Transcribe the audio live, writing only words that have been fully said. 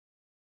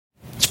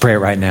pray it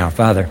right now.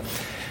 Father,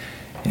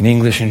 in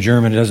English and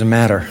German, it doesn't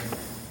matter.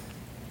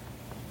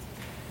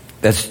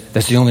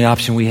 That's the only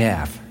option we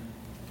have.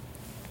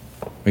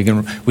 We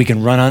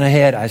can run on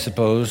ahead, I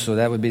suppose, so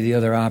that would be the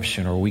other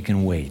option, or we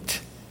can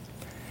wait.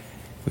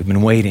 We've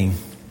been waiting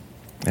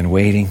and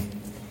waiting,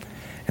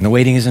 and the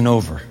waiting isn't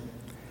over.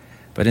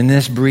 But in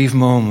this brief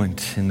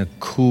moment, in the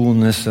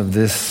coolness of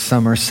this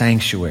summer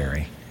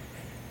sanctuary,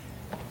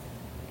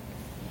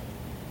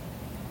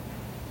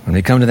 when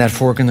we come to that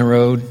fork in the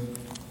road,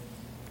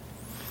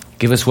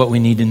 give us what we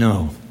need to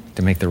know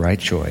to make the right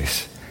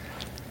choice.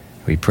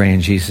 We pray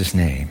in Jesus'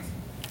 name.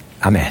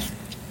 Amen.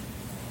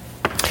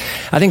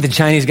 I think the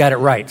Chinese got it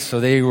right. So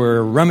they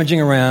were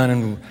rummaging around,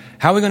 and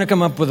how are we going to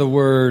come up with the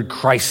word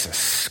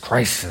crisis?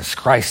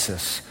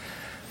 Crisis.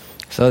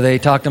 So they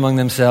talked among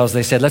themselves.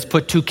 They said, let's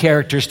put two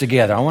characters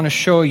together. I want to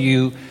show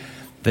you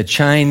the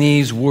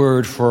Chinese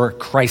word for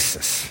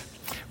crisis.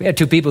 We had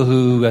two people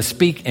who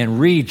speak and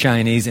read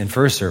Chinese in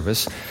first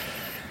service,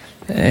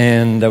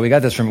 and we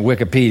got this from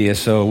Wikipedia,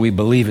 so we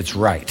believe it's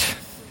right.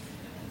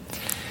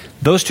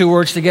 Those two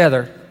words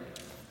together,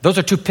 those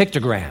are two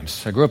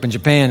pictograms. I grew up in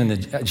Japan, and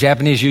the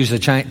Japanese use the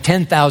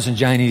 10,000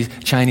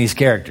 Chinese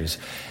characters.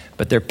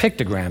 But they're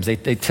pictograms.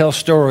 They tell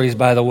stories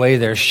by the way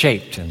they're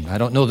shaped. And I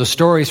don't know the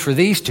stories for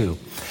these two,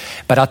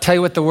 but I'll tell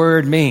you what the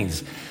word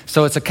means.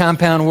 So it's a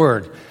compound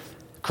word.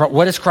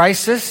 What is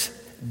crisis?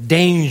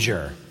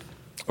 Danger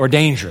or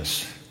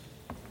dangerous.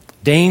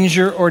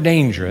 Danger or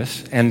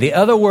dangerous. And the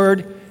other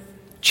word,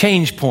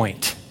 change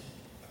point.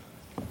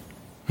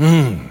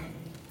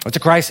 What's a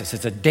crisis?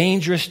 It's a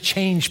dangerous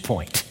change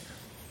point.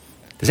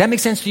 Does that make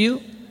sense to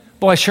you?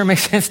 Boy, it sure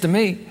makes sense to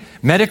me.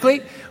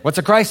 Medically, what's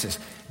a crisis?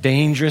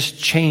 Dangerous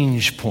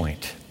change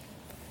point.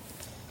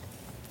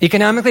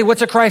 Economically,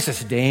 what's a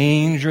crisis?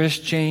 Dangerous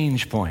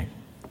change point.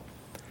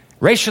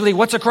 Racially,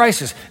 what's a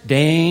crisis?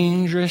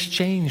 Dangerous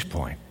change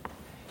point.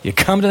 You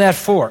come to that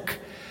fork.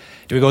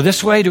 Do we go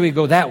this way? Do we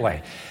go that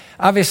way?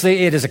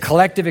 Obviously, it is a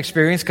collective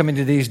experience coming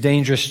to these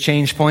dangerous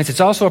change points.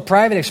 It's also a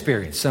private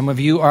experience. Some of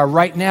you are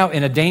right now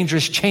in a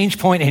dangerous change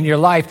point in your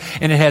life,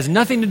 and it has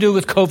nothing to do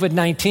with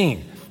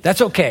COVID-19. That's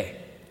okay.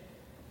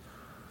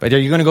 But are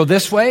you going to go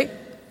this way,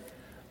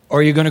 or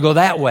are you going to go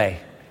that way?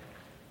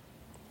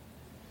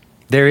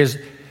 There is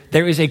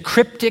a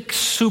cryptic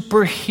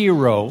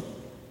superhero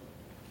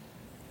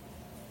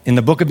in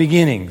the book of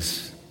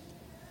Beginnings,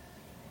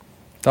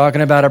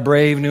 talking about a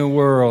brave new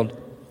world.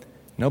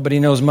 Nobody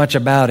knows much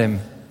about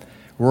him.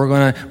 We're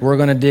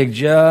going to dig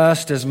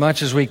just as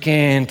much as we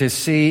can to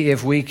see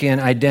if we can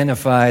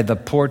identify the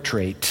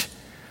portrait.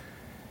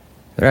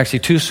 There are actually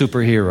two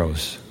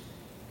superheroes.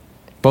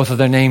 Both of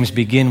their names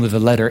begin with the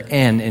letter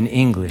N in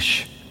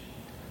English.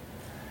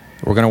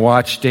 We're going to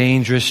watch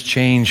dangerous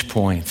change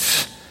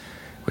points.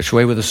 Which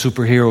way will the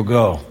superhero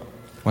go?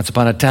 Once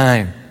upon a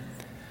time,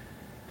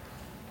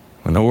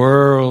 when the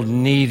world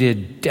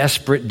needed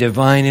desperate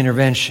divine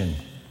intervention,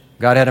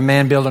 God had a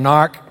man build an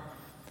ark.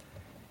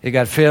 It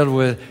got filled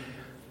with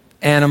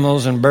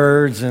animals and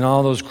birds and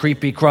all those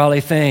creepy, crawly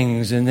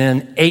things. And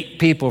then 8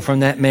 people from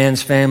that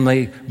man's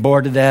family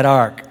boarded that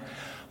ark.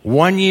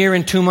 1 year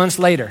and 2 months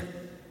later,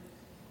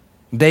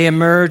 they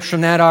emerged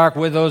from that ark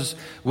with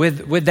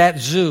that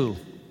zoo.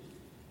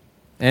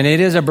 And it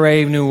is a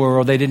brave new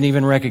world. They didn't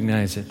even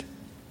recognize it.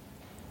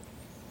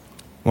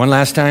 One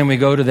last time we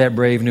go to that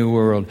brave new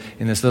world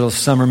in this little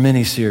summer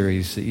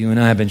mini-series that you and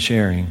I have been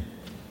sharing.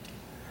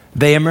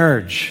 They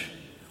emerge.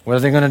 What are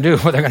they going to do?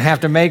 Well, they're going to have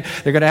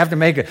to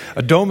make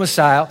a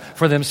domicile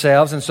for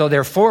themselves. And so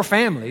there are 4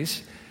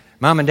 families,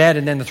 mom and dad,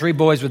 and then the 3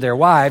 boys with their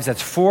wives.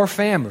 That's 4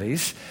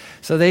 families.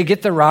 So they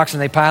get the rocks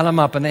and they pile them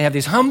up, and they have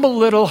these humble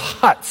little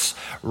huts,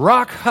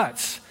 rock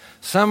huts.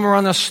 Some are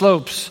on the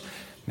slopes,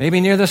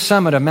 maybe near the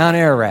summit of Mount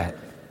Ararat.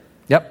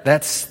 Yep,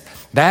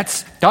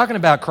 that's talking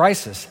about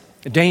crisis,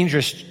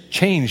 dangerous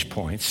change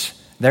points.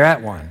 They're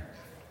at one.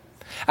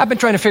 I've been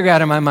trying to figure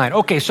out in my mind,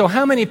 okay, so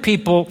how many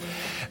people,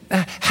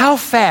 how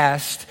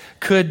fast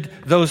could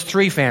those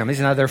 3 families,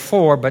 now there are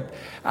 4, but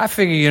I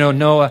figure,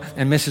 Noah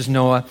and Mrs.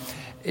 Noah,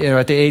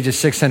 at the age of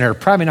 600, are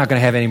probably not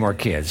going to have any more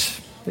kids.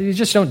 You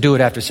just don't do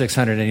it after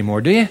 600 anymore,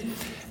 do you?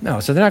 No,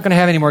 so they're not going to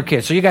have any more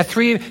kids. So you got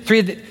three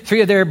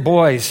of their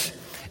boys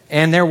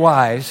and their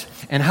wives,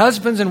 and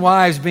husbands and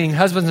wives being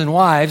husbands and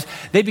wives,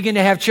 they begin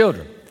to have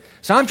children.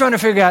 So I'm trying to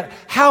figure out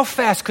how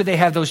fast could they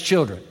have those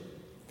children.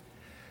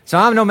 So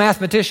I'm no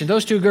mathematician.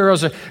 Those 2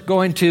 girls are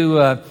going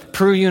to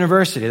Peru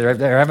University.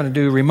 They're having to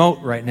do remote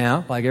right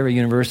now, like every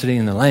university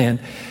in the land,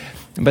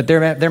 but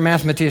they're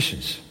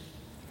mathematicians.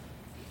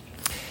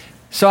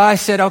 So I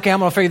said, okay, I'm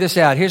going to figure this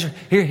out.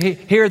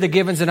 Here are the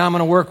givens that I'm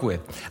going to work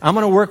with. I'm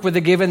going to work with the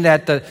given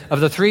that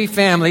of the 3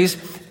 families,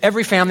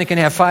 every family can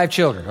have 5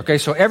 children. Okay,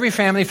 so every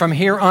family from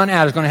here on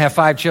out is going to have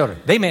 5 children.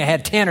 They may have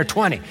had 10 or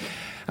 20.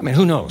 I mean,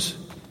 who knows?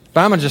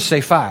 But I'm going to just say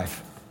 5.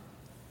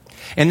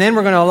 And then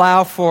we're going to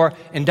allow for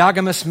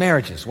endogamous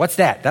marriages. What's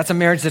that? That's a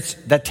marriage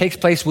that takes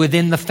place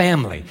within the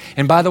family.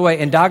 And by the way,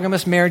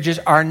 endogamous marriages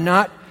are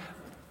not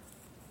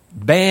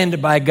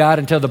banned by God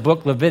until the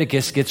book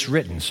Leviticus gets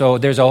written. So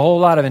there's a whole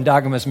lot of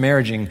endogamous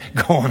marrying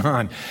going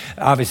on.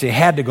 Obviously, it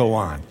had to go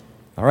on.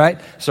 All right?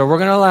 So we're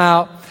going to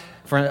allow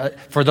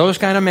for those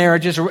kind of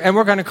marriages, and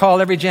we're going to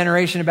call every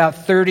generation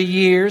about 30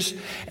 years,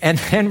 and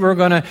then we're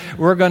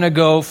going to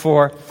go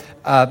for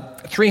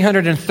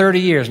 330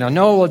 years. Now,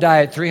 Noah will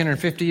die at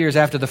 350 years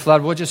after the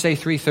flood. We'll just say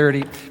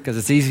 330 because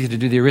it's easy to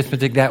do the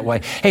arithmetic that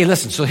way. Hey,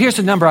 listen, so here's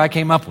the number I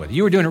came up with.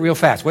 You were doing it real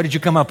fast. What did you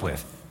come up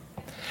with?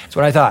 That's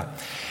what I thought.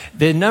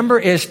 The number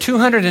is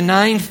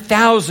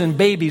 209,000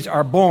 babies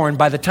are born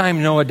by the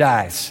time Noah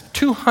dies.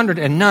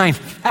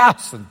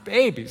 209,000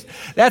 babies.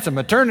 That's a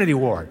maternity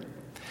ward.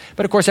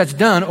 But, of course, that's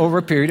done over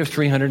a period of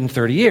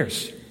 330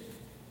 years.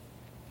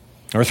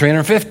 Or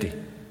 350.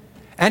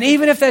 And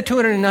even if that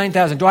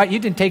 209,000, Dwight, you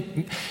didn't take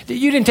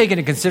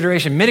into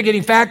consideration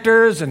mitigating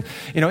factors and,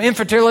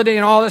 infertility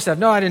and all this stuff.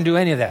 No, I didn't do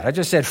any of that. I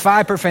just said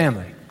 5 per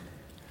family.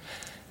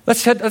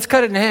 Let's cut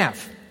it in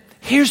half.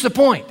 Here's the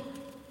point.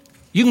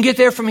 You can get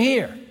there from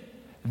here.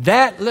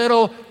 That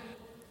little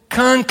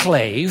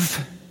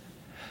conclave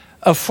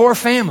of 4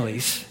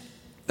 families,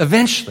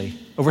 eventually,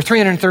 over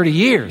 330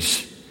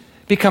 years,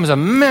 becomes a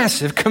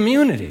massive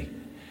community.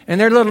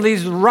 And they're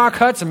these rock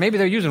huts, and maybe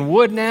they're using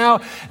wood now.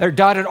 They're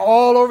dotted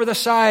all over the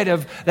side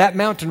of that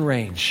mountain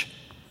range.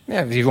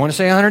 Yeah, if you want to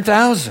say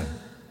 100,000.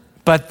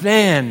 But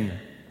then,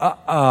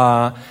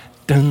 dun,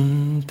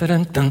 dun,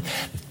 dun, dun,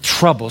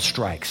 trouble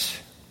strikes.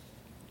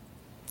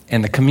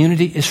 And the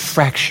community is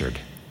fractured.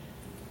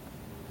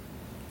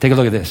 Take a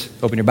look at this.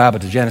 Open your Bible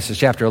to Genesis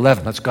chapter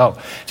 11. Let's go.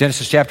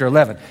 Genesis chapter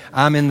 11.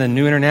 I'm in the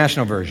New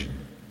International Version.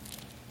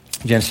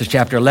 Genesis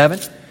chapter 11.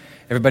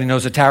 Everybody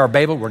knows the Tower of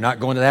Babel. We're not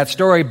going to that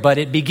story, but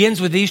it begins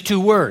with these 2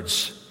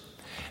 words.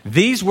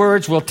 These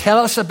words will tell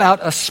us about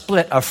a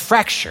split, a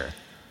fracture.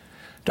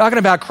 Talking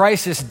about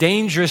crisis,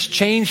 dangerous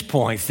change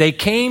points. They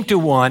came to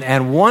one,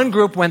 and one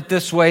group went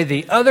this way,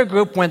 the other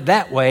group went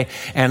that way,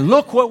 and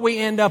look what we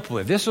end up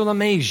with. This will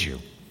amaze you.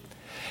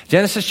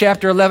 Genesis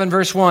chapter 11,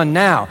 verse 1.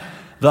 Now,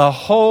 the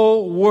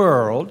whole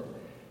world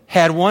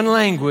had one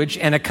language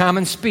and a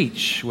common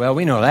speech. Well,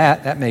 we know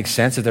that. That makes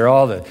sense. If they're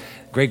all the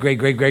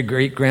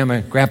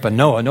great-great-great-great-great-grandpa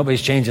Noah,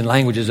 nobody's changing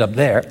languages up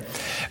there.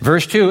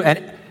 Verse 2,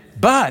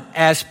 but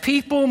as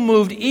people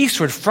moved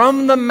eastward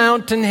from the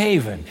mountain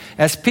haven,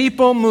 as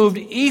people moved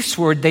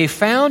eastward, they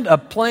found a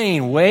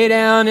plain way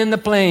down in the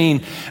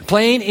plain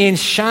in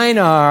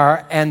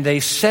Shinar, and they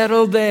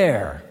settled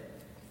there.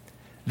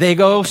 They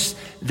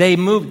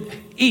moved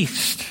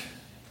east.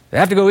 They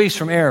have to go east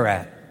from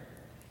Ararat.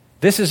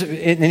 This is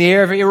in the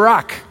area of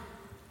Iraq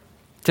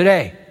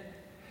today.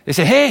 They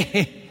say,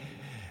 hey,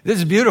 this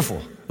is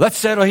beautiful. Let's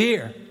settle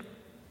here.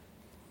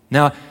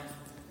 Now,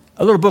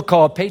 a little book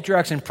called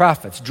Patriarchs and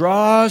Prophets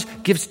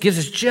gives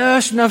us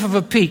just enough of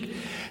a peek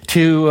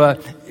to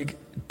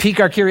pique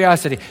our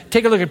curiosity.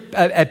 Take a look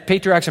at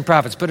Patriarchs and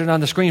Prophets. Put it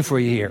on the screen for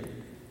you here.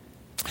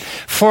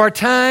 For a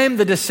time,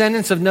 the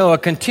descendants of Noah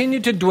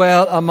continued to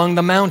dwell among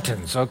the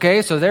mountains.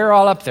 Okay, so they're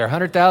all up there,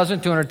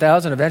 100,000,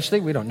 200,000 eventually,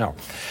 we don't know.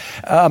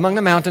 Among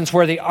the mountains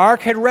where the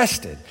ark had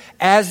rested.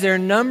 As their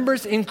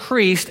numbers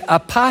increased,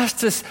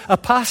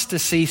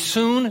 apostasy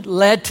soon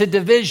led to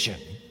division.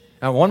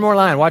 Now, one more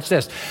line, watch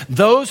this.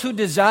 Those who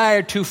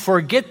desire to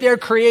forget their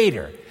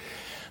Creator.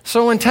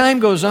 So when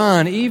time goes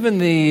on, even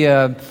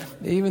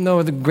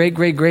though the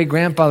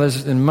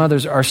great-great-great-grandfathers and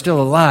mothers are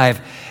still alive,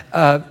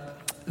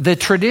 the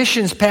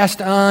traditions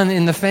passed on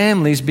in the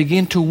families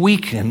begin to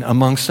weaken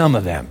among some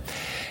of them.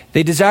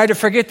 They desire to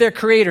forget their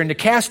Creator and to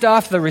cast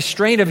off the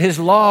restraint of His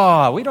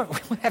law. We don't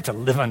have to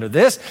live under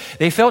this.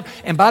 They felt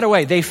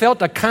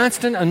a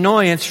constant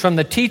annoyance from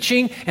the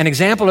teaching and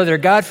example of their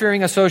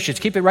God-fearing associates.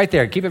 Keep it right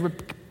there. Keep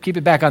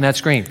it back on that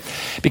screen.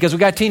 Because we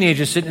got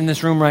teenagers sitting in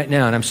this room right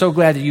now, and I'm so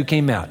glad that you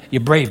came out.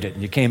 You braved it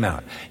and you came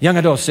out. Young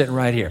adults sitting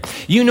right here.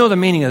 You know the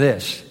meaning of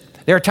this.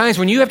 There are times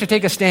when you have to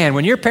take a stand,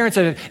 when your parents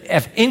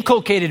have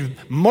inculcated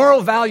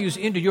moral values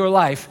into your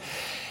life,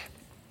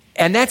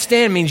 and that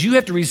stand means you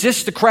have to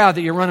resist the crowd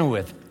that you're running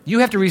with. You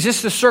have to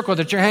resist the circle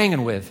that you're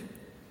hanging with.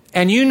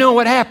 And you know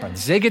what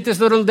happens. They get this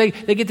little,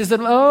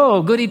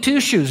 oh, goody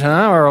two-shoes,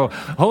 huh? Or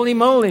holy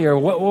moly, or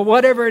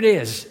whatever it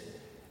is.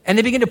 And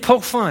they begin to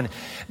poke fun.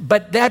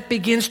 But that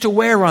begins to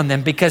wear on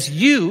them because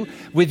you,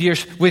 with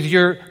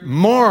your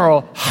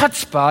moral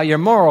chutzpah, your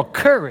moral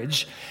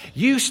courage,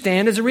 you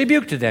stand as a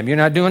rebuke to them. You're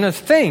not doing a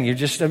thing. You're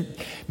just,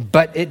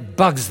 but it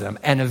bugs them.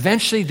 And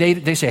eventually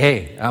they say,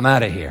 hey, I'm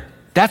out of here.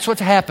 That's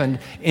what's happened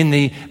in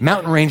the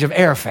mountain range of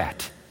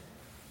Arafat.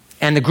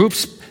 And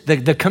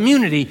the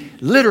community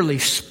literally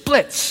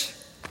splits.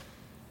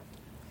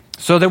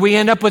 So that we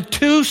end up with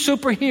 2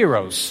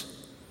 superheroes.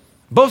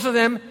 Both of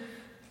them,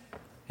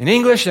 in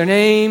English, their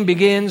name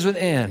begins with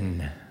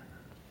N.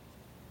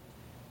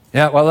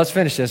 Yeah, well, let's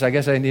finish this. I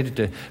guess I needed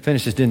to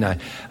finish this, didn't I?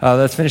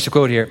 Let's finish the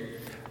quote here.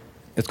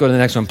 Let's go to the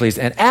next one, please.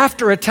 And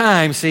after a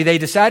time, see, they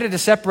decided to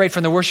separate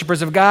from the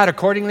worshipers of God.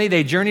 Accordingly,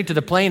 they journeyed to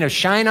the plain of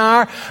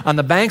Shinar on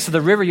the banks of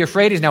the river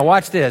Euphrates. Now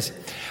watch this.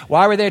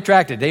 Why were they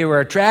attracted? They were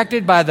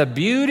attracted by the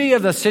beauty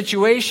of the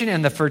situation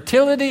and the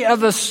fertility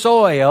of the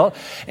soil.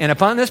 And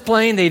upon this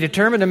plain, they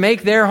determined to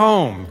make their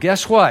home.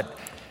 Guess what?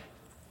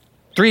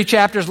 3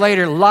 chapters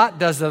later, Lot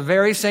does the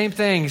very same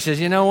thing. He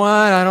says, you know what?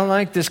 I don't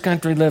like this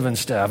country living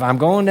stuff. I'm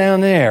going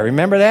down there.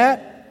 Remember that?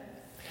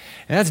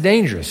 And that's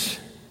dangerous.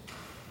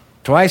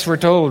 Twice we're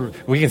told,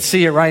 we can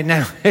see it right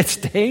now, it's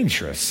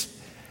dangerous.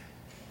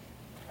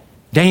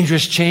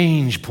 Dangerous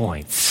change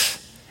points.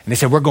 And they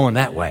said, we're going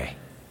that way.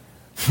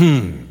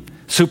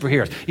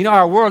 Superheroes. You know,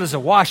 our world is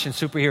awash in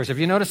superheroes. Have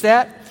you noticed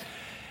that?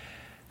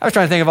 I was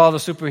trying to think of all the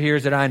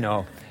superheroes that I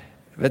know,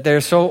 but they're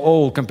so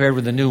old compared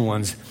with the new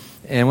ones.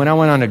 And when I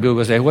went on to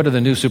Google, say, what are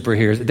the new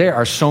superheroes? There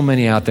are so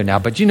many out there now,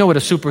 but you know what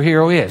a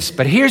superhero is.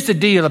 But here's the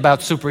deal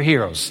about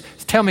superheroes.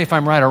 Tell me if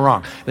I'm right or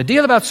wrong. The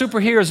deal about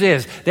superheroes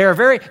is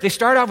they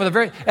start out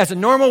with as a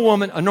normal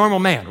woman, a normal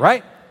man,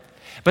 right?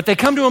 But they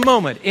come to a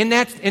moment in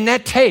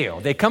that tale,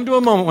 they come to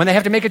a moment when they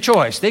have to make a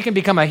choice. They can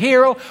become a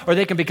hero or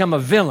they can become a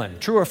villain.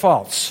 True or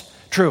false?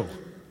 True.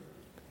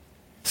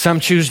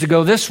 Some choose to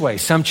go this way.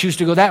 Some choose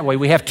to go that way.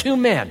 We have 2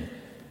 men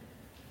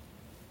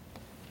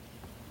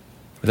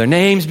with their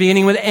names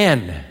beginning with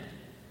N.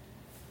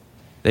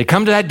 They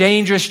come to that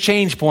dangerous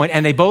change point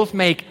and they both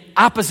make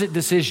opposite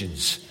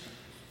decisions.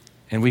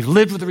 And we've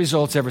lived with the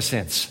results ever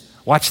since.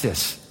 Watch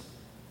this.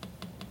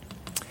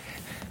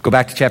 Go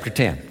back to chapter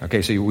 10.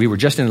 Okay, so we were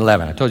just in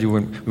 11. I told you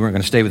we weren't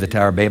going to stay with the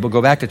Tower of Babel.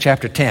 Go back to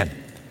chapter 10.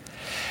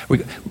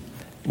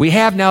 We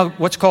have now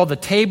what's called the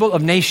Table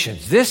of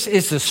Nations. This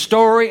is the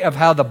story of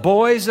how the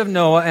boys of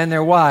Noah and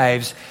their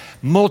wives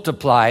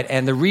multiplied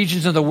and the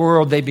regions of the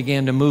world they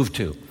began to move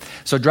to.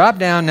 So drop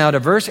down now to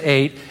verse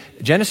 8,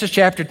 Genesis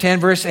chapter 10,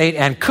 verse 8,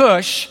 and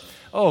Cush.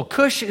 Oh,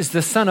 Cush is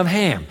the son of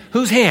Ham.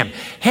 Who's Ham?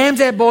 Ham's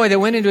that boy that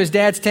went into his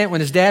dad's tent when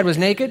his dad was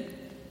naked.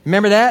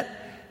 Remember that?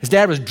 His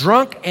dad was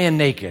drunk and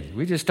naked.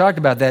 We just talked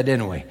about that,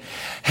 didn't we?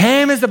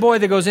 Ham is the boy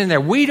that goes in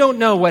there. We don't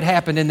know what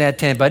happened in that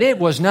tent, but it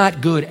was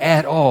not good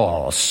at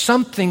all.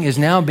 Something is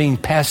now being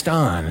passed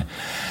on.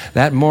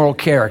 That moral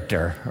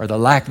character, or the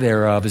lack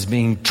thereof, is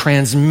being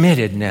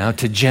transmitted now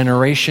to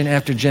generation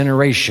after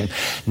generation.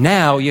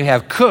 Now you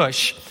have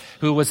Cush,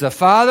 who was the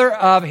father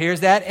of,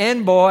 here's that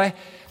N boy,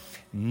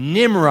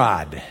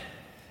 Nimrod.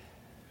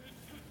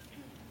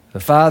 The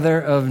father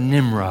of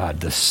Nimrod,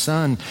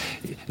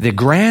 the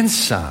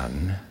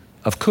grandson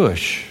of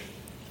Cush.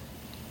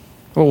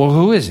 Well,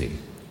 who is he?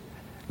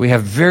 We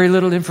have very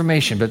little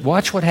information, but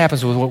watch what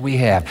happens with what we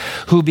have.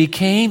 Who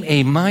became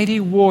a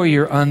mighty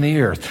warrior on the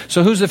earth.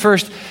 So who is the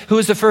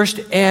first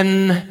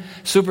N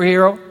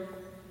superhero?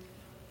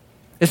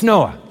 It's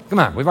Noah. Come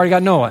on, we've already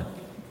got Noah.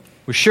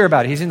 We're sure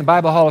about it. He's in the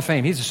Bible Hall of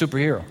Fame. He's a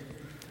superhero.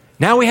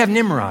 Now we have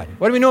Nimrod.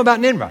 What do we know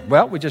about Nimrod?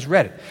 Well, we just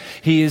read it.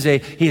 He is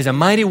a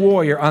mighty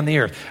warrior on the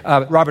earth.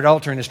 Robert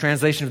Alter, in his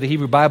translation of the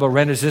Hebrew Bible,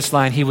 renders this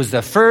line: he was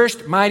the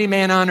first mighty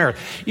man on earth.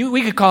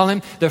 We could call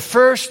him the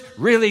first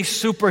really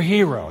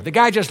superhero. The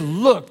guy just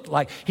looked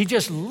like he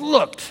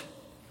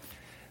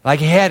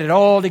had it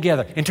all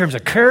together in terms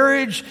of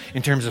courage,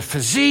 in terms of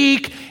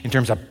physique, in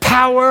terms of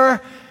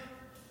power.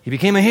 He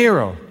became a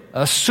hero,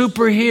 a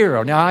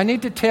superhero. Now, I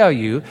need to tell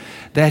you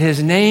that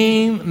his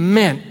name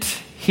meant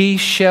he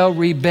shall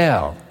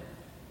rebel.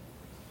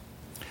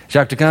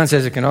 Jacques Lacan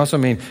says it can also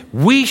mean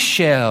we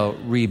shall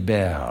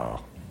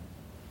rebel.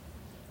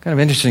 Kind of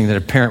interesting that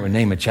a parent would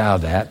name a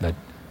child that, but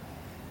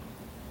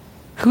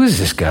who is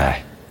this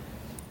guy?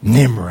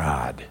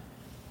 Nimrod.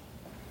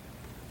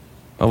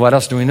 Well, what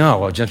else do we know?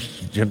 Well,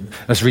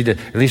 let's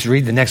at least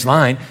read the next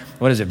line.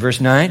 What is it,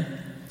 verse 9?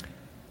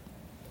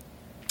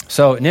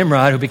 So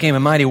Nimrod, who became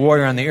a mighty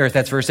warrior on the earth,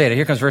 that's verse 8.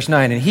 Here comes verse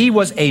 9. And he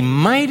was a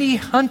mighty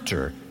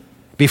hunter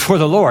before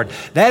the Lord.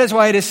 That is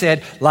why it is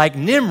said, like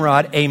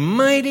Nimrod, a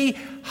mighty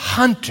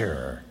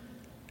hunter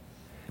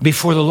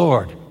before the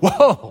Lord.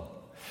 Whoa!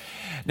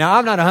 Now,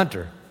 I'm not a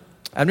hunter.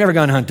 I've never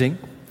gone hunting.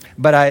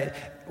 But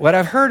what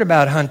I've heard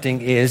about hunting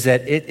is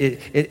that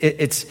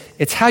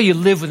it's how you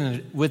live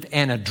with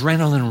an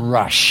adrenaline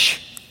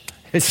rush.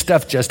 This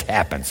stuff just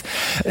happens.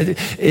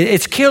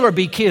 It's kill or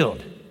be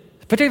killed,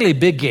 particularly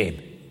big game.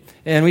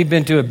 And we've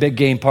been to a big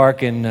game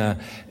park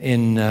in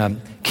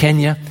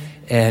Kenya.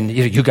 And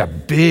you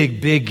got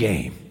big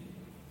game.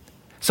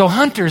 So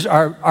hunters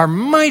are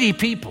mighty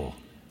people.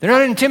 They're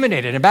not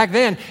intimidated. And back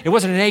then, it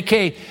wasn't an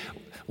AK,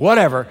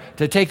 whatever,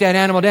 to take that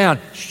animal down.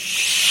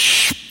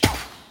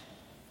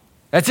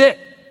 That's it.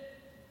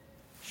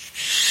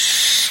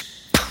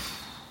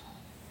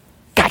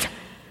 Gotcha.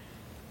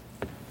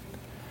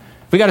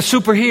 We got a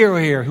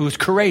superhero here who's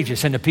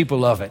courageous, and the people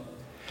love it.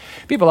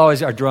 People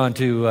always are drawn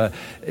to,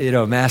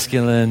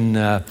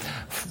 masculine,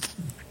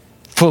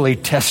 fully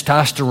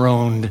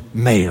testosterone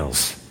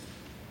males,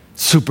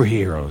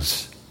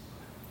 superheroes.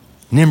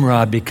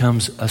 Nimrod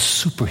becomes a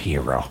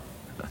superhero.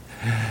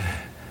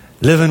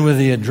 Living with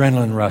the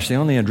adrenaline rush. The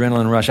only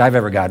adrenaline rush I've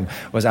ever gotten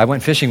was I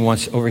went fishing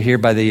once over here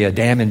by the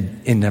dam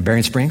in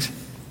Berrien Springs.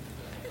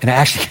 And I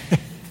actually,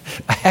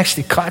 I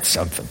actually caught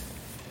something.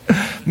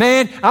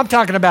 Man, I'm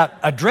talking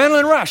about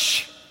adrenaline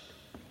rush.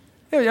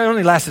 It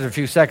only lasted a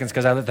few seconds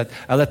because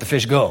I let the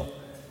fish go.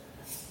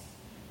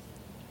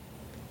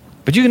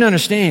 But you can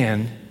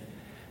understand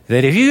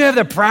that if you have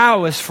the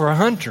prowess for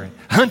hunting,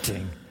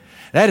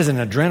 that is an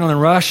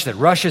adrenaline rush that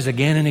rushes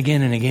again and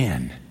again and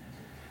again.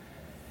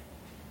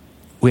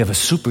 We have a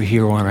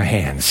superhero on our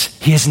hands.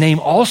 His name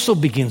also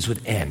begins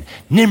with N.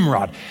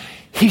 Nimrod.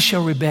 He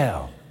shall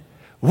rebel.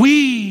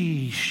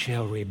 We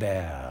shall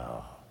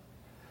rebel.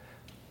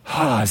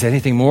 Is there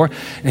anything more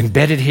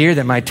embedded here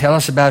that might tell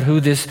us about who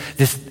this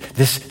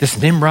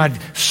Nimrod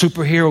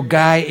superhero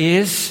guy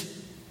is?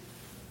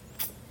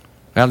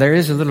 Well, there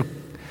is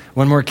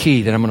one more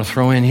key that I'm going to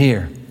throw in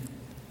here.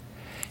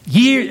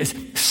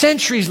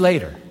 Centuries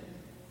later,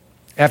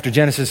 after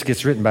Genesis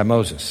gets written by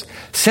Moses,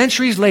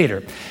 centuries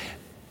later,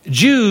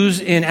 Jews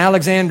in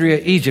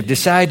Alexandria, Egypt,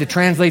 decide to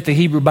translate the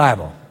Hebrew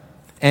Bible.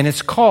 And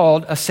it's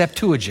called a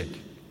Septuagint.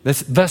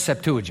 The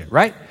Septuagint,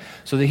 right?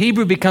 So the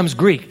Hebrew becomes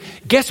Greek.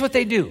 Guess what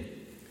they do?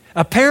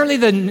 Apparently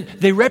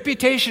the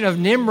reputation of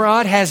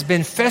Nimrod has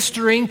been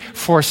festering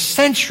for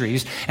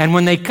centuries. And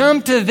when they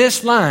come to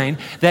this line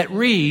that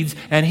reads,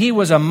 and he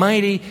was a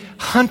mighty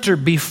hunter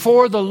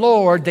before the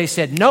Lord, they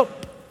said, nope,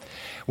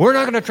 we're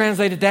not going to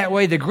translate it that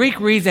way. The Greek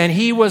reads, and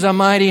he was a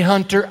mighty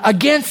hunter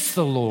against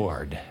the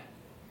Lord.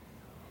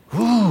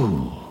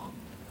 Ooh.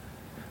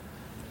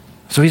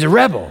 So he's a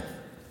rebel.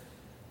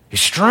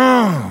 He's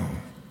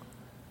strong.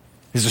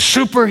 He's a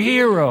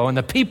superhero, and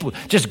the people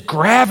just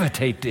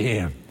gravitate to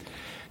him.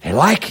 They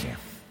like him.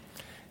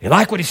 They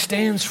like what he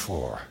stands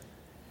for.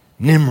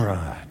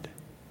 Nimrod.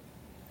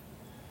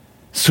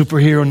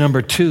 Superhero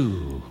number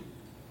 2.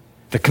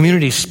 The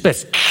community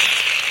splits.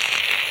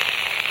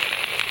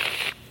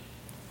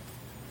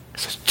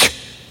 Says,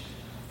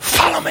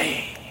 follow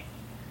me.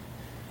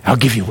 I'll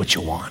give you what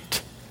you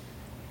want.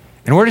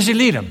 And where does he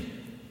lead them?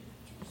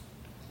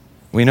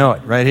 We know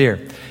it right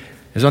here.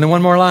 There's only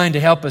one more line to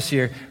help us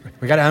here.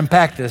 We got to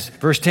unpack this.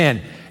 Verse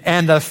 10.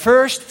 And the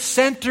first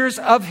centers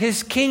of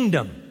his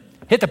kingdom.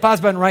 Hit the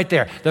pause button right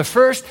there. The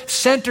first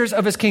centers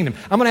of his kingdom.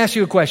 I'm going to ask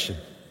you a question.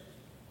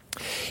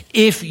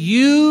 If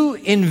you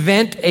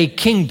invent a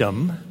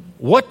kingdom,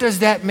 what does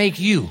that make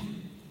you?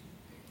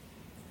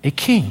 A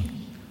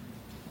king.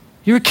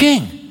 You're a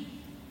king.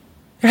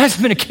 There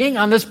hasn't been a king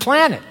on this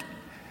planet.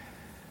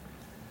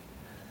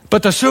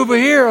 But the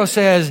superhero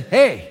says,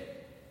 hey,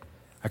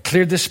 I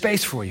cleared this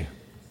space for you.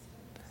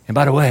 And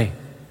by the way,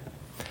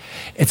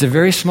 it's a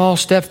very small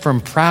step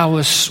from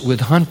prowess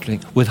with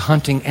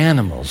hunting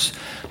animals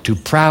to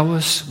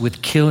prowess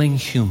with killing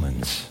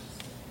humans.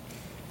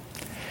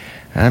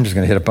 And I'm just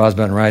going to hit a pause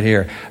button right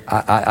here.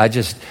 I'm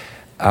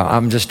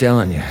just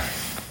telling you.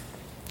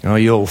 Oh,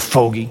 you old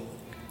fogey.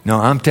 No,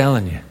 I'm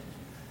telling you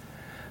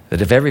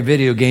that if every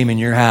video game in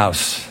your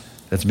house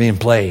that's being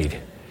played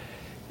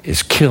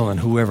is killing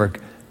whoever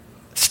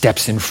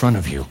steps in front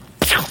of you,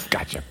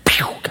 gotcha,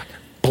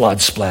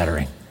 blood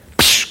splattering,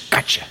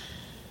 gotcha.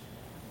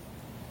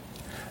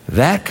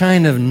 That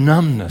kind of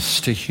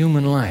numbness to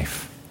human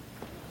life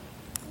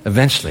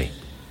eventually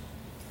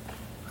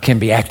can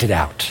be acted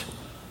out.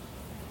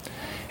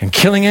 And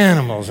killing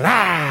animals,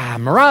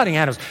 marauding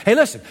animals. Hey,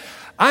 listen,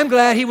 I'm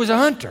glad he was a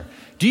hunter.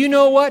 Do you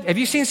know what? Have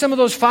you seen some of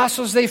those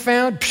fossils they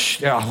found?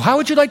 How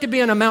would you like to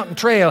be on a mountain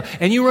trail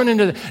and you run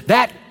into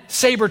that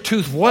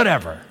saber-tooth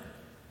whatever?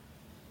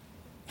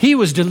 He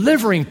was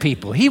delivering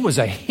people. He was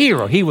a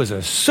hero. He was a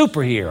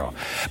superhero.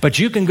 But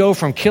you can go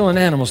from killing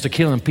animals to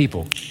killing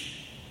people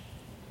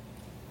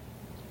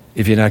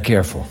if you're not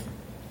careful.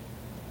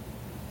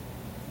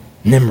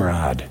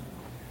 Nimrod.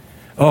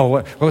 Oh,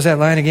 what was that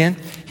line again?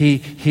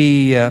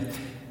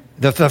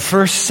 The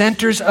first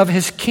centers of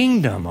his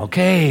kingdom.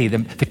 Okay,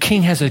 the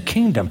king has a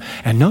kingdom.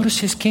 And notice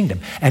his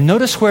kingdom. And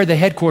notice where the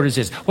headquarters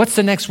is. What's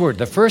the next word?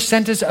 The first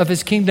centers of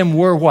his kingdom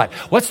were what?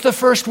 What's the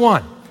first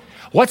one?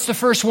 What's the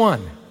first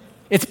one?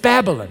 It's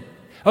Babylon.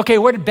 Okay,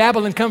 where did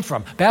Babylon come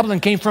from? Babylon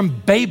came from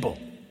Babel.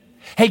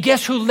 Hey,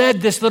 guess who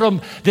led this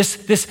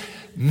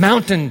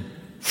mountain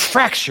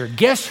fracture?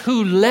 Guess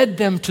who led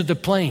them to the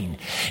plain?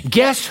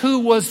 Guess who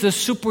was the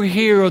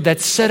superhero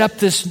that set up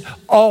this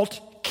alt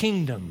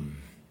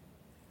kingdom?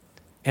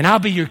 And I'll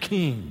be your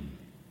king.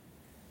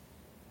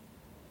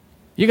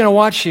 You're going to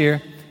watch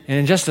here, and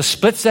in just a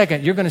split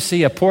second, you're going to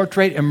see a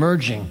portrait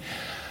emerging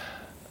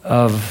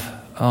of,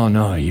 oh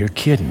no, you're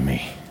kidding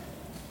me.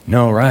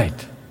 No,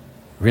 right.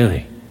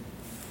 Really.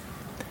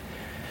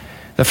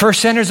 The first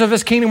centers of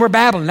his kingdom were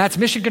Babylon. That's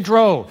mission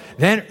control.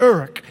 Then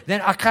Uruk.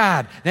 Then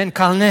Akkad. Then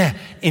Calneh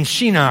in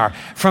Shinar.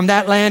 From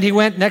that land he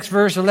went, next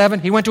verse 11,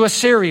 he went to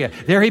Assyria.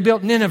 There he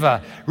built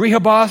Nineveh,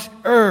 Rehoboth,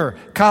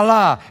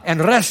 Calah, and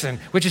Resen,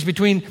 which is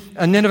between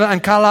Nineveh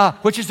and Calah,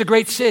 which is the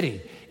great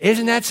city.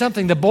 Isn't that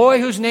something? The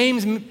boy whose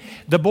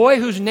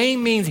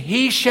name means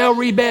he shall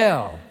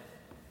rebel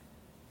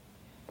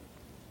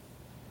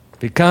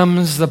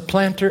becomes the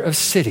planter of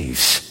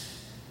cities.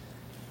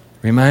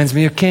 Reminds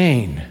me of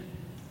Cain,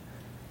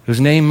 whose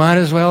name might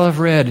as well have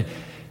read,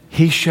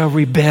 he shall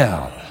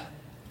rebel,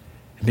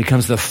 and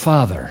becomes the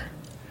father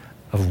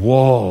of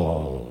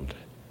walled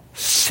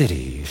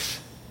cities.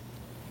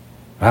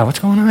 Wow, what's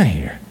going on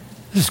here?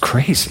 This is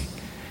crazy.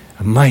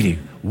 A mighty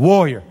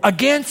warrior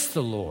against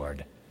the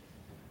Lord.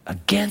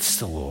 Against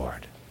the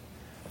Lord.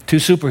 Two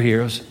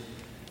superheroes.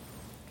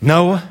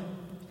 Noah.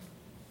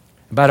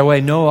 By the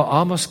way, Noah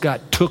almost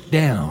got took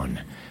down,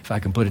 if I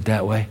can put it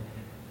that way.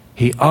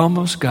 He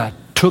almost got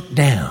took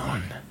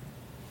down.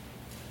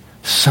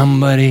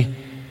 Somebody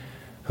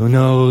who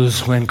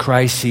knows when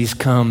crises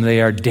come,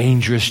 they are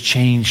dangerous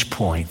change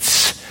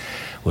points,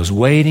 was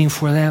waiting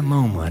for that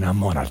moment. I'm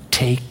going to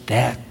take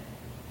that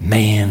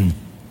man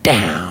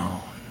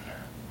down.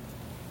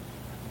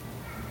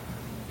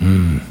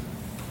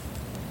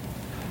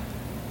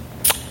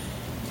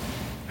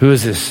 Who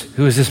is this?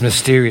 Who is this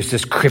mysterious,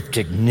 this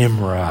cryptic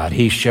Nimrod?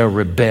 He shall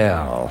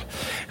rebel,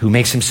 who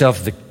makes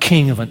himself the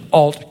king of an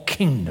alt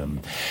kingdom,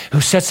 who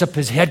sets up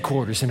his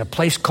headquarters in a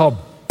place called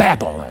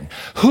Babylon.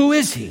 Who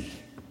is he?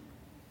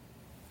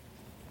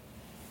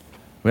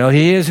 Well,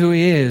 he is who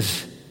he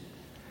is,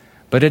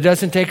 but it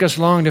doesn't take us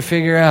long to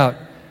figure out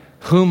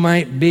who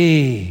might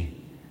be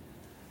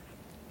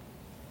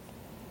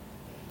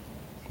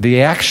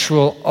the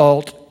actual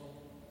alt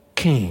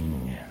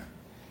king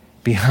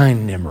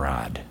behind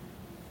Nimrod.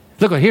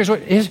 Look, here's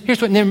what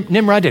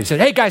Nimrod did. He said,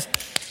 hey guys,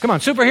 come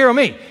on, superhero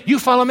me. You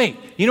follow me.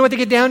 You know what they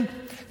get down?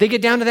 They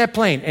get down to that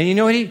plane. And you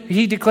know what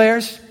he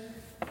declares?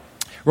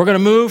 We're going to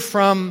move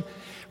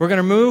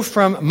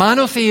from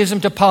monotheism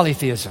to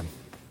polytheism.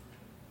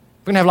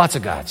 We're going to have lots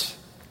of gods.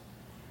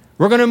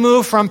 We're going to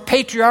move from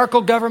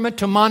patriarchal government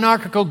to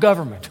monarchical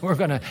government. We're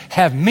going to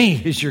have me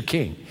as your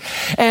king.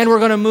 And we're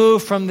going to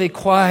move from the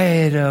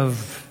quiet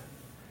of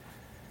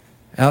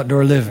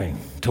outdoor living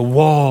to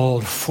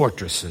walled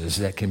fortresses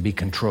that can be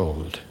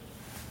controlled.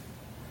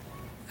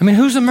 I mean,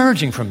 who's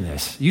emerging from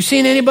this? You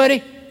seen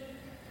anybody?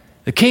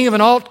 The king of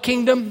an alt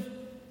kingdom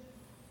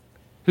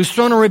who's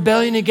thrown a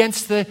rebellion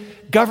against the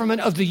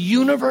government of the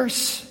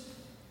universe?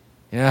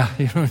 Yeah,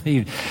 you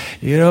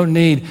don't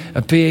need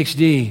a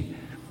PhD.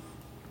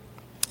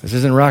 This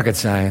isn't rocket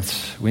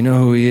science. We know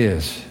who he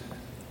is,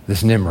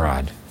 this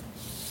Nimrod.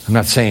 I'm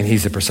not saying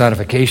he's the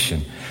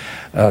personification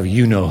of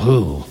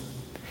you-know-who.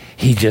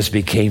 He just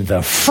became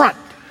the front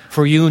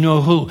for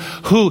you-know-who.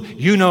 Who,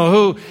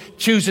 you-know-who,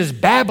 chooses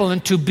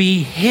Babylon to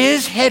be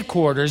his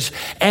headquarters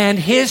and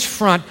his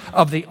front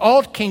of the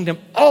alt kingdom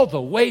all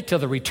the way till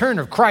the return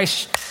of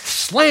Christ,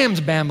 slams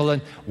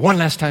Babylon one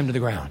last time to the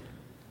ground.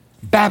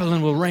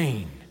 Babylon will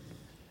reign.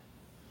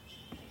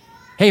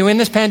 Hey, when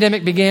this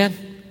pandemic began,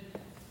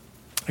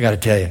 I got to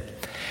tell you,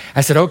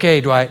 I said,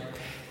 okay, Dwight,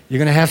 you're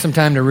going to have some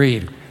time to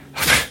read.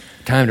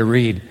 Time to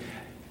read.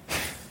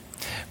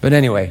 But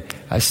anyway,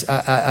 I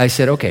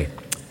said, okay,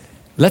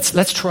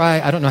 let's try.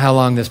 I don't know how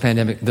long this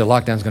pandemic, the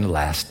lockdown is going to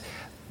last,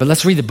 but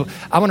let's read the book.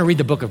 I want to read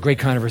the book of Great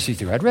Controversy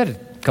through. I'd read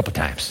it a couple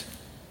times.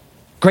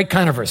 Great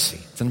Controversy.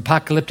 It's an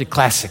apocalyptic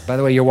classic. By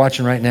the way, you're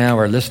watching right now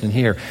or listening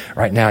here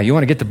right now. You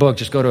want to get the book,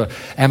 just go to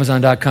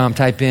Amazon.com,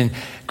 type in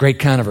Great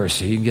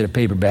Controversy. You can get a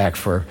paperback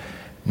for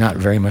not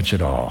very much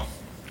at all.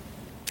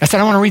 I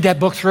said, I want to read that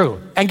book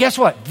through. And guess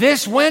what?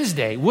 This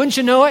Wednesday, wouldn't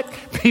you know it,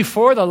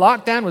 before the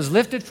lockdown was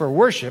lifted for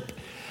worship,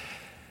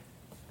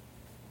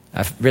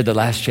 I've read the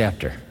last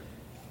chapter.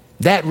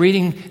 That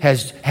reading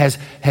has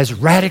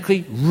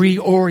radically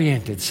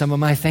reoriented some of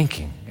my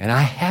thinking. And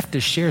I have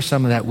to share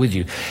some of that with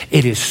you.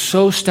 It is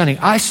so stunning.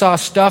 I saw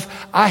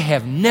stuff I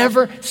have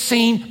never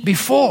seen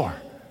before.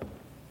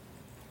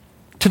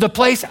 To the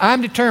place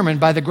I'm determined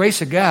by the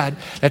grace of God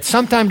that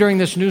sometime during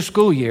this new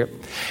school year,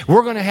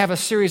 we're going to have a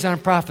series on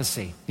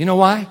prophecy. You know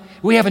why?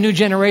 We have a new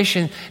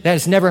generation that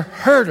has never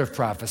heard of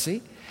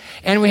prophecy.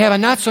 And we have a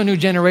not so new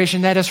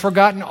generation that has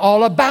forgotten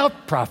all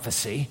about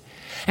prophecy.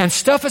 And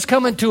stuff is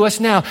coming to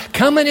us now,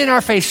 coming in our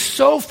face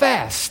so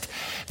fast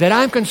that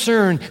I'm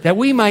concerned that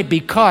we might be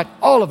caught,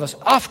 all of us,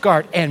 off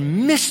guard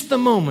and miss the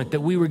moment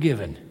that we were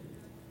given.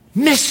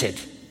 Miss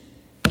it.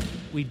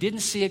 We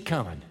didn't see it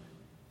coming.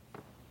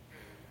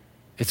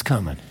 It's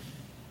coming.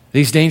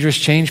 These dangerous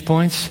change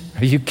points,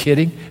 are you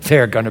kidding?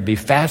 They're going to be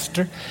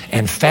faster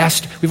and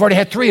faster. We've already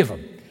had 3 of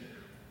them.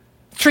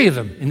 3 of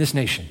them in this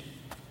nation.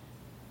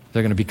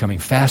 They're going to be coming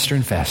faster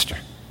and faster.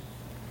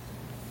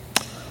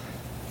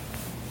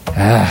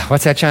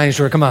 What's that Chinese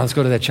word? Come on, let's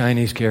go to that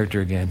Chinese character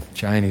again.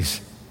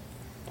 Chinese.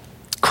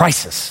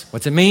 Crisis.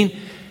 What's it mean?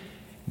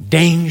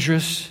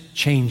 Dangerous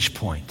change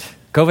point.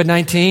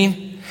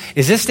 COVID-19.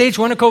 Is this stage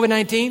 1 of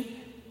COVID-19?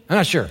 I'm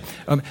not sure.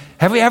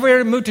 Have we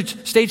ever moved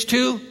to stage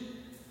 2?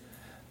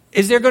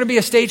 Is there going to be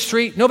a stage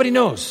 3? Nobody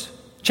knows.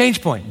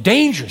 Change point.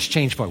 Dangerous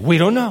change point. We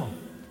don't know.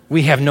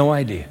 We have no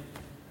idea.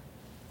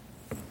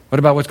 What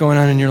about what's going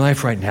on in your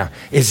life right now?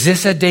 Is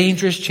this a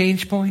dangerous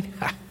change point?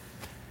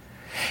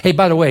 Hey,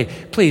 by the way,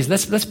 please,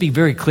 let's be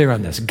very clear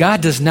on this.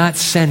 God does not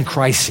send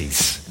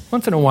crises.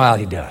 Once in a while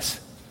he does.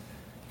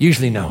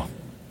 Usually no.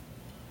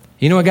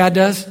 You know what God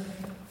does?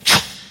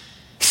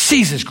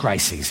 Seizes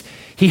crises.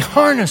 He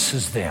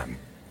harnesses them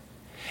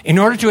in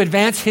order to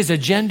advance his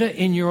agenda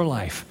in your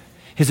life,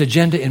 his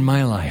agenda in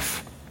my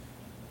life.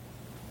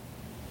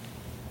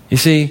 You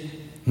see,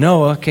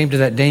 Noah came to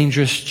that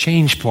dangerous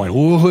change point.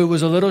 Ooh, it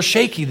was a little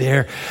shaky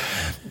there,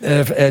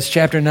 as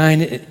chapter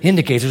 9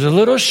 indicates. It was a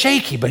little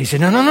shaky, but he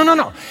said,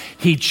 no.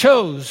 He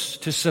chose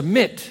to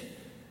submit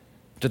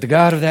to the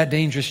God of that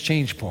dangerous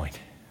change point,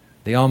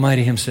 the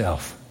Almighty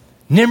himself.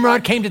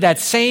 Nimrod came to that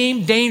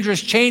same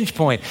dangerous change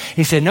point.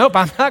 He said, nope,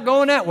 I'm not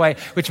going that way,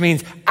 which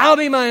means I'll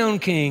be my own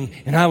king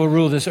and I will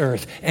rule this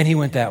earth. And he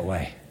went that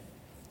way.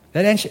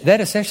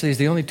 That essentially is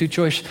the only two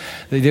choices.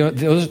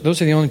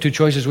 Those are the only two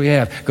choices we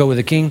have. Go with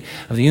the king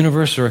of the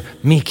universe or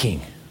me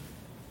king.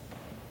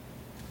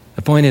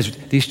 The point is,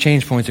 these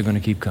change points are going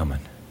to keep coming.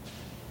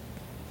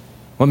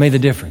 What made the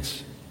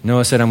difference?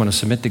 Noah said, I'm going to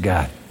submit to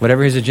God.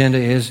 Whatever his agenda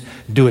is,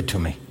 do it to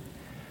me.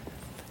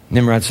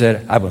 Nimrod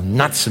said, I will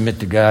not submit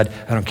to God.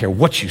 I don't care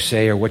what you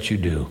say or what you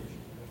do.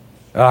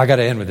 Oh, I got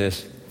to end with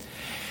this.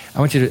 I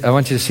want you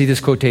to see this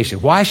quotation.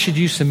 Why should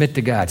you submit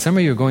to God? Some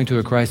of you are going through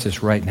a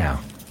crisis right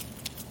now.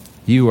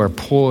 You are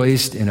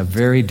poised in a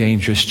very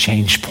dangerous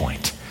change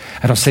point.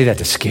 I don't say that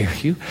to scare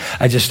you.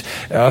 I just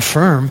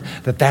affirm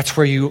that that's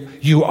where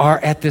you are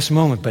at this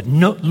moment. But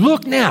no,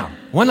 look now.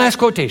 One last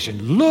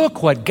quotation.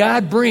 Look what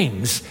God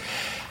brings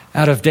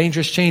out of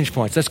dangerous change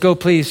points. Let's go,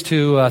 please,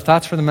 to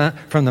Thoughts from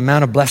the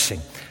Mount of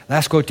Blessing.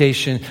 Last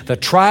quotation. The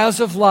trials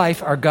of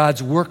life are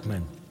God's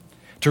workmen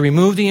to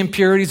remove the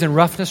impurities and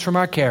roughness from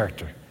our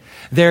character.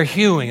 They're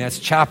hewing, that's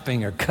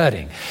chopping or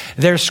cutting.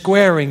 They're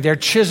squaring, they're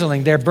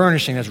chiseling, they're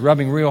burnishing, that's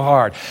rubbing real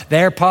hard.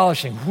 They're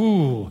polishing.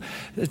 Whoo,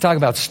 talk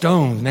about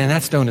stones. Man,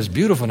 that stone is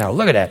beautiful now.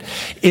 Look at that.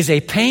 Is a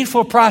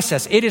painful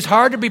process. It is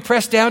hard to be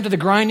pressed down to the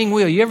grinding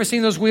wheel. You ever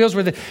seen those wheels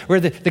where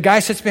the guy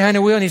sits behind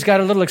the wheel and he's got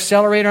a little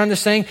accelerator on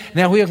this thing and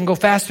that wheel can go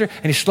faster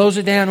and he slows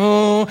it down.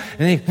 Oh,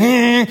 and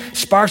he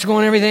sparks going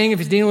and everything. If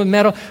he's dealing with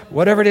metal,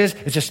 whatever it is,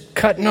 it's just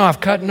cutting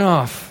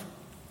off.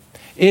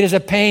 It is a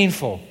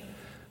painful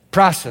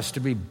process to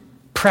be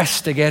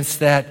pressed against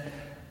that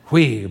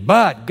wheel.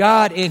 But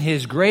God, in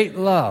his great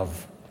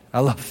love, I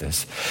love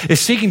this, is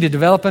seeking to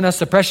develop in us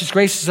the precious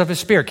graces of his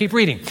Spirit. Keep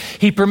reading.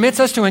 He permits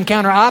us to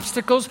encounter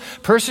obstacles,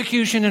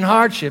 persecution, and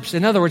hardships.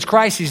 In other words,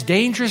 crises,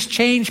 dangerous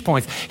change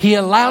points. He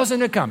allows them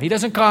to come. He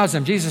doesn't cause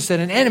them. Jesus said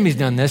an enemy's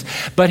done this,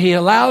 but he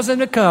allows them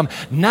to come,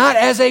 not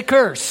as a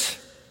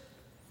curse,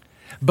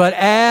 but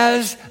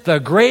as the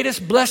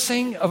greatest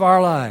blessing of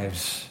our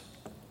lives.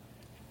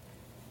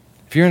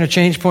 If you're in a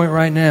change point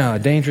right now, a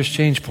dangerous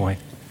change point,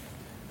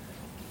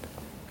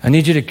 I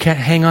need you to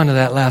hang on to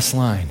that last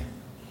line.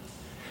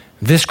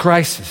 This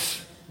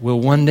crisis will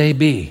one day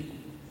be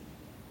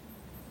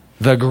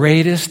the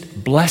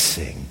greatest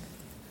blessing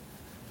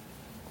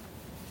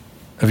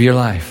of your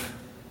life.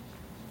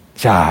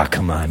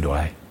 Come on,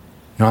 Dwight.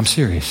 No, I'm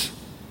serious.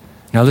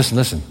 Now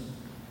listen.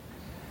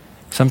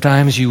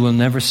 Sometimes you will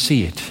never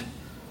see it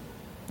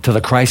till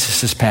the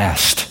crisis is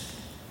past.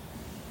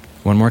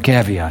 One more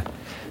caveat.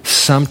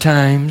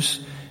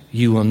 Sometimes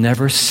you will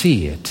never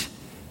see it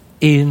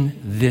in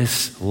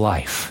this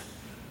life.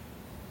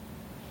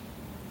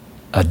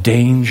 A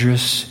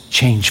dangerous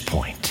change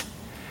point.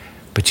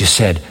 But you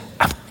said,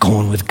 I'm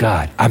going with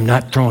God. I'm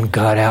not throwing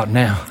God out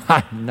now.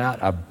 I'm not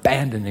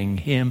abandoning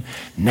him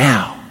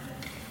now.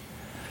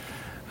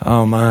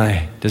 Oh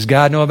my. Does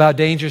God know about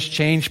dangerous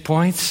change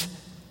points?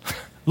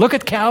 Look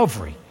at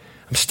Calvary.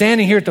 I'm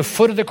standing here at the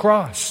foot of the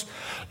cross.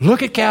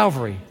 Look at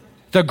Calvary.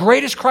 The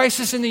greatest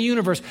crisis in the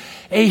universe.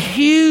 A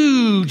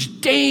huge,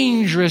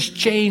 dangerous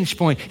change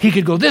point. He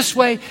could go this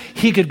way,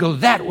 he could go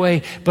that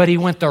way, but he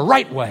went the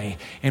right way.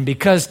 And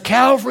because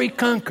Calvary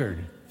conquered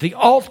the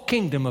alt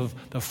kingdom of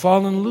the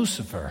fallen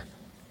Lucifer,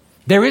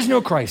 there is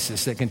no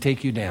crisis that can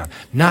take you down.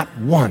 Not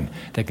one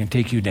that can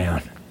take you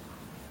down.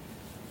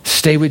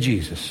 Stay with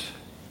Jesus.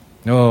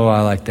 Oh,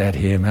 I like that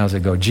hymn. How's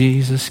it go?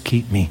 Jesus,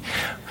 keep me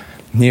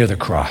near the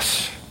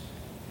cross.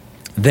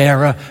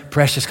 They're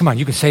precious. Come on,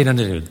 you can say it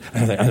under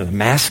the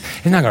mask.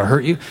 It's not going to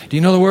hurt you. Do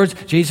you know the words?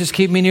 Jesus,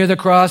 keep me near the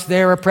cross.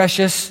 They're a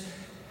precious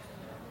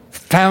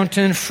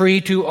fountain,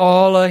 free to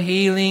all, a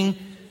healing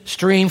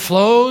stream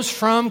flows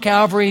from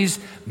Calvary's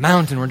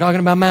mountain. We're talking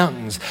about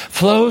mountains.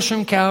 Flows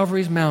from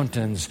Calvary's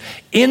mountains.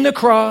 In the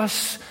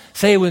cross,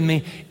 say it with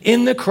me,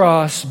 in the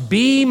cross,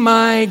 be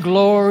my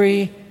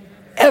glory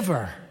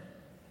ever,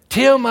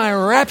 till my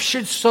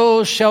raptured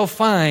soul shall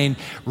find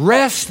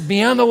rest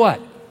beyond the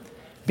what?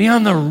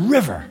 Beyond the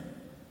river.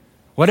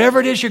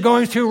 Whatever it is you're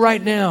going through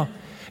right now,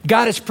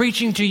 God is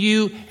preaching to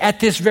you at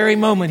this very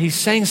moment. He's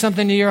saying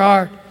something to your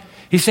heart.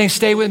 He's saying,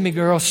 stay with me,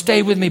 girl.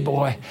 Stay with me,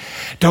 boy.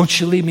 Don't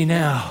you leave me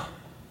now.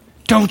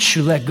 Don't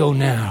you let go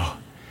now.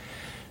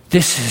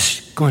 This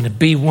is going to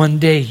be one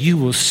day you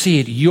will see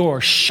it,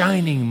 your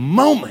shining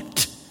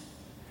moment.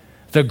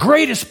 The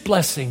greatest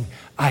blessing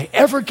I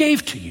ever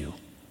gave to you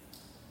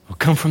will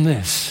come from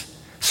this.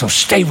 So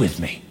stay with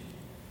me.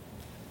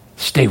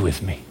 Stay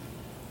with me.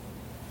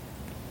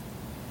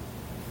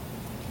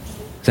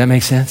 Does that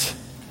make sense?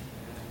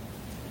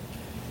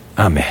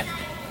 Amen.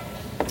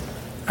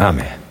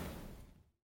 Amen.